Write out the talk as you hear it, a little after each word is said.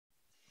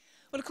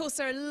Well, of course,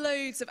 there are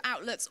loads of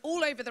outlets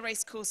all over the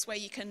racecourse where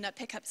you can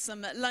pick up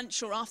some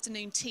lunch or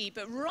afternoon tea.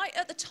 But right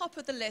at the top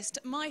of the list,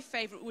 my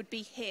favourite would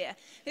be here.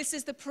 This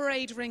is the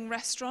Parade Ring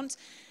restaurant.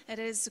 It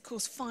is, of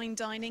course, fine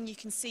dining. You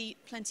can see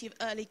plenty of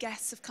early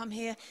guests have come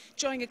here,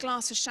 enjoying a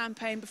glass of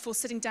champagne before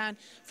sitting down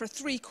for a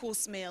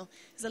three-course meal.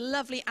 There's a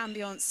lovely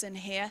ambience in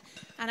here.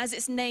 And as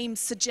its name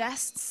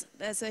suggests,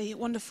 there's a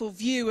wonderful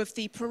view of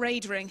the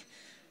Parade Ring,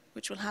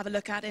 which we'll have a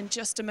look at in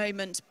just a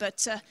moment.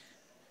 But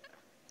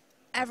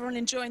everyone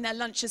enjoying their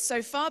lunches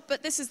so far,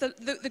 but this is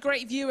the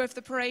great view of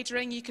the Parade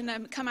Ring. You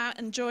can come out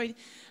and enjoy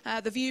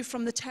the view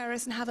from the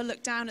terrace and have a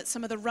look down at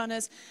some of the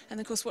runners and,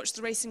 of course, watch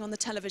the racing on the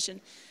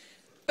television.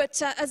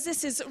 But as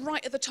this is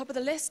right at the top of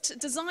the list,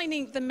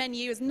 designing the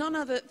menu is none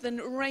other than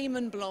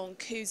Raymond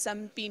Blanc, who's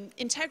been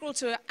integral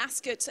to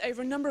Ascot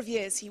over a number of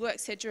years. He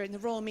works here during the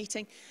Royal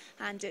Meeting,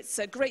 and it's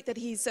great that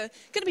he's going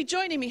to be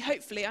joining me,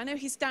 hopefully. I know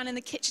he's down in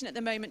the kitchen at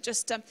the moment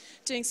just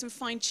doing some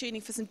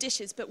fine-tuning for some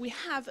dishes, but we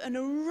have an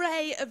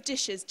array of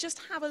dishes. Just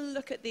have a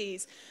look at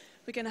these.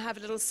 We're going to have a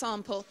little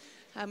sample.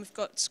 We've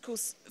got, of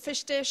course,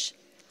 fish dish,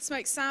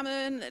 smoked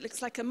salmon, it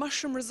looks like a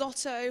mushroom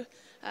risotto,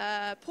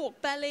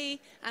 pork belly,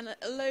 and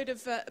a load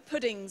of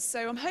puddings.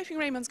 So I'm hoping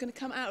Raymond's going to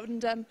come out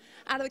and out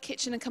of the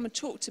kitchen and come and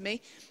talk to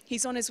me.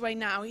 He's on his way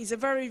now. He's a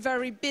very,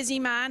 very busy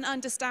man,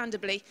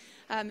 understandably.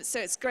 So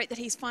it's great that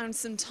he's found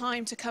some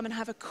time to come and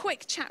have a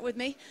quick chat with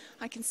me.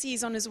 I can see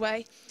he's on his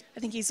way. I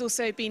think he's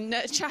also been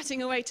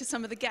chatting away to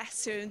some of the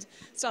guests who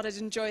started to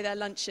enjoy their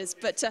lunches.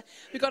 But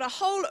we've got a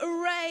whole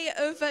array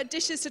of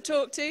dishes to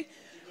talk to.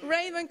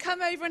 Raymond,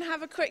 come over and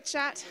have a quick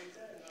chat,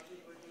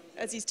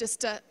 as he's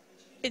just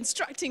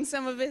instructing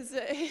some of his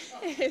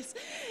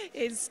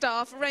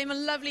staff.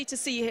 Raymond, lovely to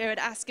see you here at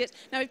Ascot.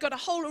 Now, we've got a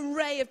whole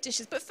array of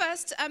dishes, but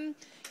first,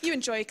 you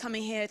enjoy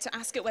coming here to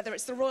Ascot, whether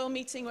it's the Royal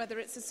Meeting, whether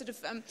it's a sort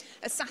of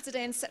a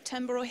Saturday in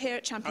September or here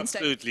at Champions Day.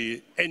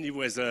 Absolutely. Any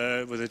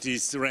weather, whether it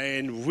is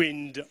rain,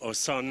 wind or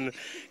sun,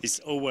 it's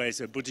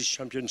always a British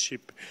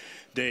Championship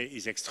day.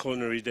 It's an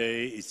extraordinary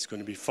day. It's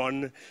going to be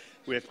fun.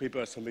 We have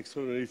prepared some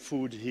extraordinary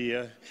food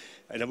here,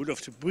 and I would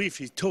love to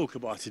briefly talk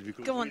about it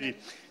because really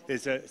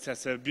there's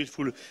a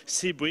beautiful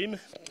sea bream.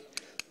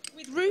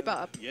 With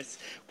rhubarb? Yes.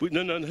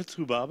 No, not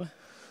rhubarb.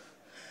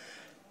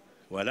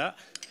 Voilà.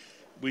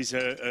 With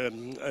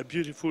a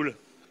beautiful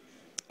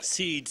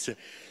seeds,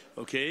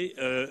 okay,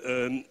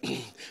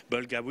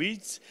 bulgur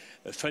weeds,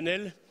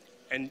 fennel,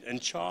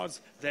 and chards.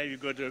 There you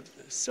got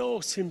so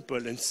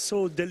simple and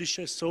so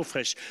delicious, so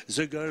fresh.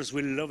 The girls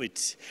will love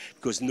it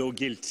because no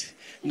guilt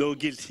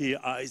here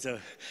either.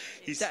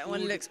 That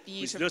one looks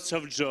beautiful. With lots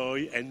of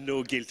joy and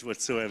no guilt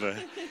whatsoever.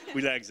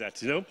 We like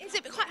that, you know. Is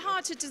it quite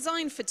hard to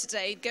design for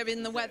today,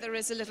 given the weather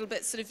is a little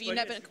bit sort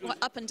of,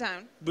 up and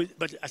down?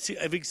 But I think,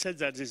 having said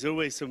that, there's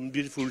always some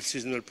beautiful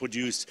seasonal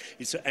produce.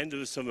 It's the end of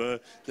the summer,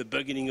 the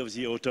beginning of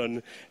the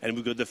autumn, and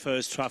we got the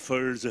first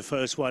truffle, the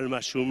first wild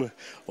mushroom.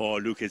 Oh,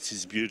 look at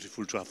this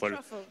beautiful truffle.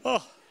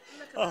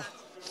 Oh,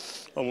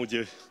 mon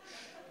Dieu.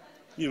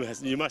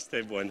 You must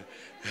have one.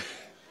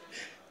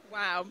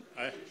 Wow.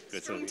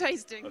 Strong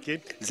tasting.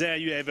 Okay. There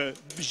you have a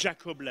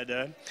Jacob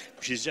ladder,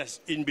 which is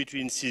just in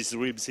between these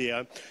ribs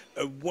here.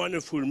 A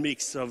wonderful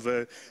mix of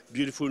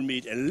beautiful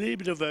meat and a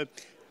little bit of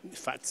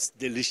fats,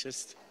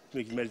 delicious,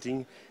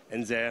 melting.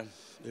 And there,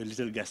 a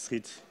little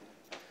gastrite.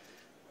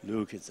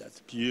 Look at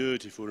that,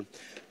 beautiful.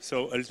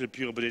 So a little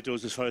pure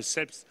potatoes, the first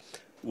steps,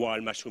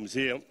 wild mushrooms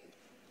here.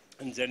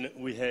 And then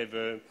we have,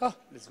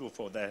 let's go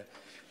for there.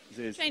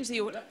 Change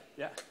the order.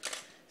 Yeah.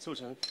 So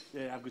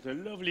yeah, I've got a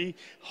lovely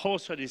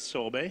horseradish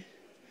sorbet,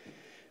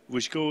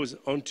 which goes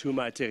onto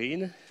my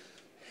terrine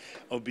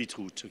of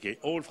beetroot. Okay,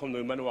 all from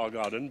the Manoir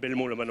garden,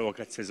 Belmont le Manoir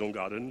 4 Saisons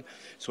garden.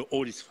 So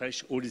all is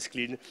fresh, all is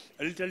clean.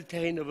 A little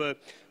terrine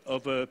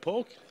of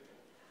pork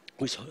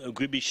with a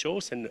grilled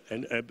sauce and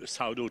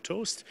sourdough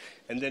toast.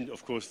 And then,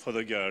 of course, for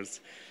the girls,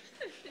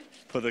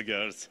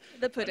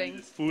 the pudding.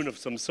 A spoon of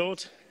some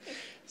sort.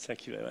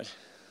 Thank you very much.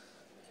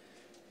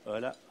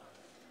 Voilà.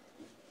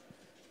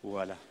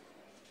 Voilà.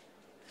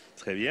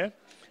 Très bien.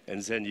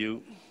 And then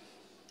you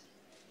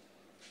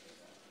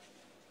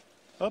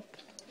up.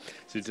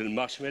 So little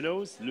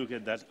marshmallows. Look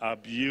at that. How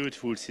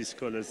beautiful these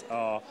colors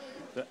are.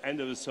 The end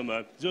of the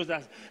summer. Those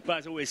are,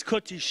 by the way,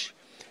 Scottish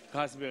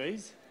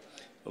raspberries.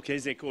 Okay,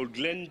 they're called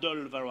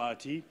Glendale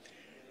variety.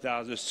 They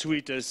are the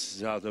sweetest.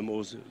 They are the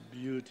most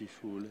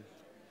beautiful.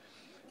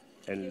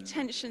 And the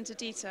attention to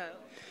detail.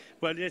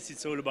 Well, yes,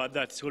 it's all about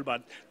that. It's all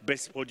about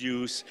best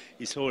produce.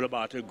 It's all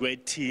about a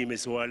great team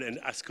as well. And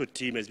Ascot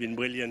team has been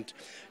brilliant.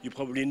 You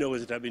probably know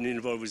that I've been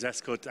involved with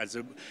Ascot as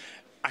an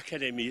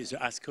academy,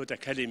 the Ascot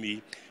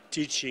Academy,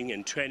 teaching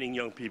and training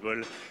young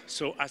people.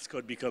 So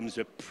Ascot becomes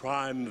a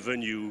prime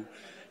venue,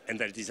 and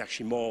that it is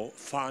actually more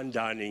fine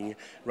dining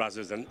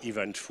rather than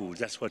event food.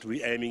 That's what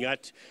we're aiming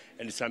at.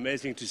 And it's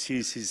amazing to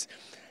see these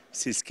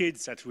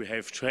kids that we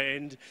have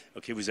trained,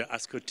 okay, with the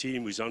Ascot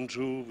team, with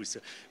Andrew, with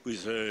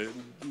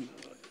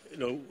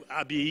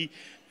Abby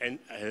and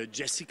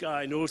Jessica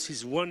and all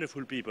these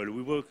wonderful people.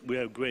 We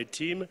are a great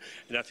team,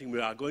 and I think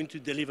we are going to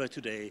deliver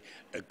today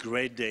a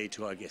great day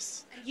to our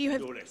guests. You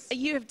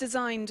have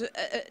designed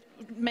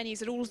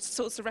menus at all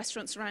sorts of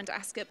restaurants around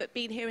Ascot, but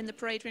being here in the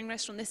Parade Ring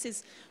restaurant, this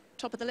is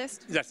top of the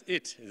list? That's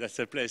it. That's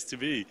the place to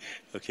be.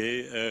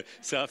 Okay.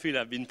 So I feel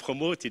I've been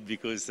promoted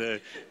because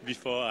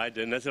before I had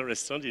another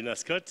restaurant in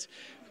Ascot,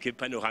 okay,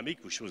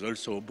 panoramic, which was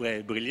also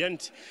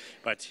brilliant.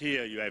 But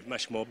here you have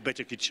much more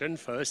better kitchen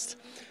first,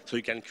 so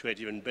you can create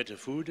even better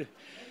food.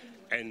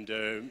 And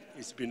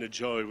it's been a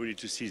joy really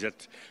to see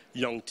that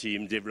young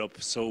team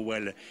develop so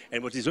well.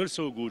 And what is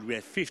also good, we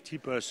have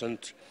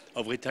 50%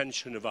 of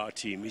retention of our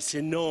team. It's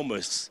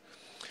enormous.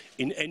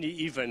 In any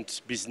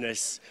event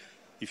business,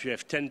 if you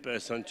have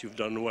 10%, you've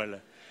done well.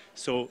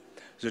 So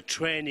the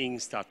training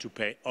starts to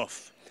pay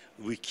off.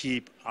 We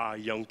keep our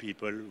young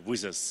people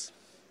with us.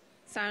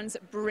 Sounds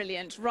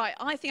brilliant. Right,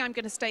 I think I'm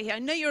going to stay here. I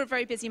know you're a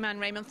very busy man,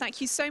 Raymond.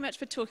 Thank you so much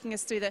for talking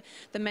us through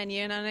the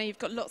menu, and I know you've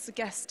got lots of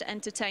guests to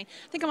entertain.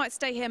 I think I might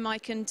stay here,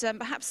 Mike, and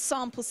perhaps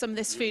sample some of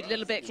this food a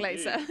little bit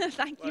closer.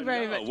 Thank you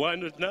very much. Why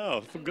not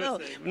now? For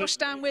God's sake. Wash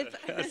down with.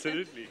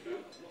 Absolutely.